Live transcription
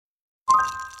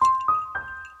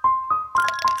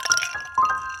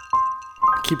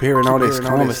keep hearing all this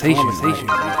conversation.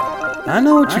 I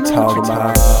know what you're talking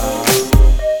about.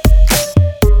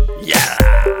 Yeah,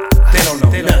 they don't know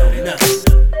nothing.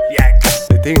 Yeah,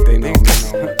 they think they know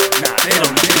nothing. Nah, they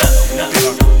don't know nothing. They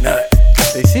don't know nothing.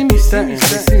 They see me stunting,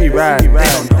 they see me riding. They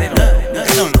don't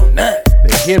know nothing.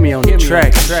 They hear me on the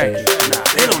track. Nah,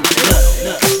 they don't know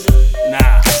nothing.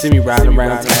 Nah, see me riding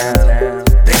around town.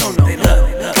 They don't know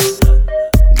nothing.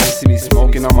 They see me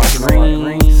smoking on my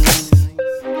greens.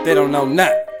 They don't know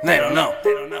nothing. They don't know.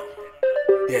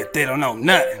 Yeah, they don't know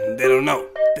nothing. They don't know.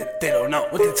 They don't know.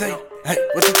 What they tell you? Hey,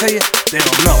 what they tell you? They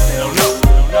don't know. They don't know.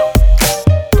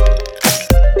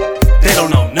 They don't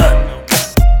know nothing.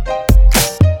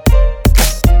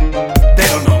 They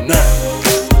don't know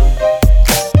nothing.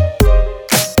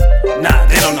 Nah,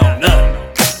 they don't know nothing.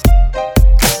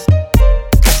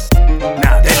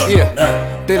 Nah, they don't know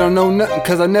nothing. They don't know nothing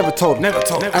cause I never told them.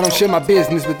 I don't share my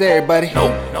business with everybody.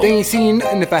 They ain't seen you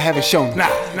nothing if I haven't shown them.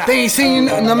 They ain't seen you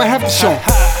nothing, I'ma have to show them.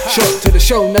 Short to the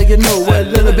show, now you know a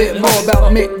little bit more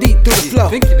about me deep through the flow.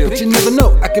 But you never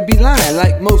know, I could be lying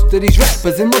like most of these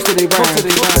rappers and most of they rhymes.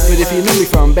 But if you know me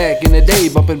from back in the day,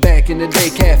 bumping back in the day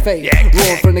cafe,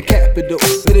 roaring from the capital,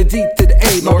 with a D to the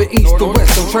A, bumping east to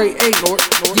west on Trade 8.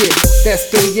 Yeah,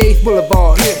 that's 38th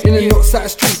Boulevard. In the north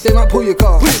side streets, they might pull your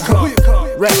car.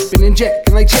 Rapping and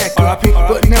jacking like Jackin',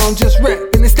 but now I'm just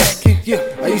rapping and stacking. Yeah,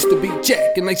 I used to be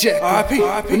jacking like Jackin',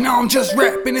 but now I'm just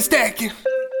rapping and stacking.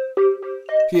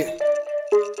 Yeah,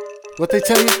 what they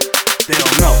tell you? They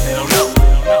don't know. They don't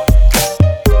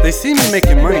know. They see me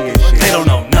making money and shit. They don't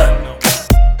know nothing.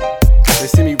 They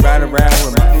see me riding around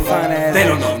with my fine ass. They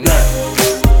don't know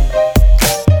nothing.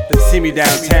 They see me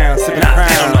downtown sipping Crown.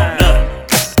 They don't know nothing.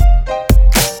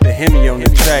 They hear me on the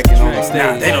track and on the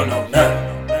stage. They don't know nothing.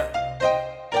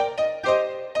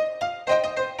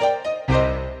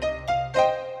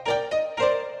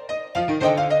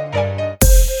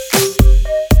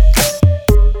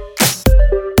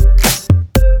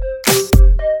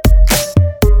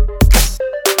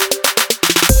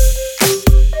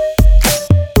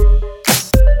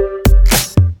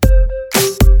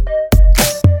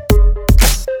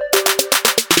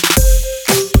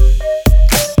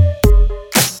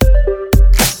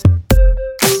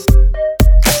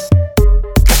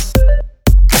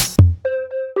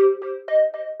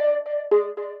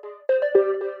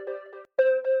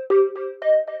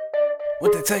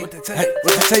 What they tell you? Hey,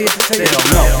 what they tell you? They don't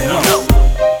know. They don't know.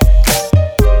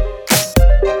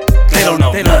 They don't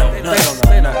know. They don't know.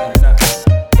 They don't know.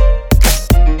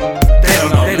 They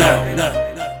don't know.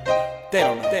 They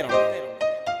don't know. They don't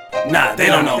know. Nah, they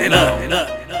don't know. They don't know.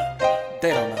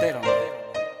 They don't know. They don't know.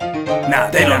 Nah,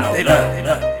 they don't know. They don't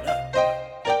know.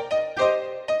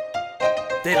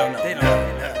 They don't know. They don't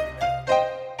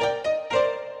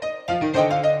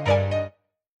know.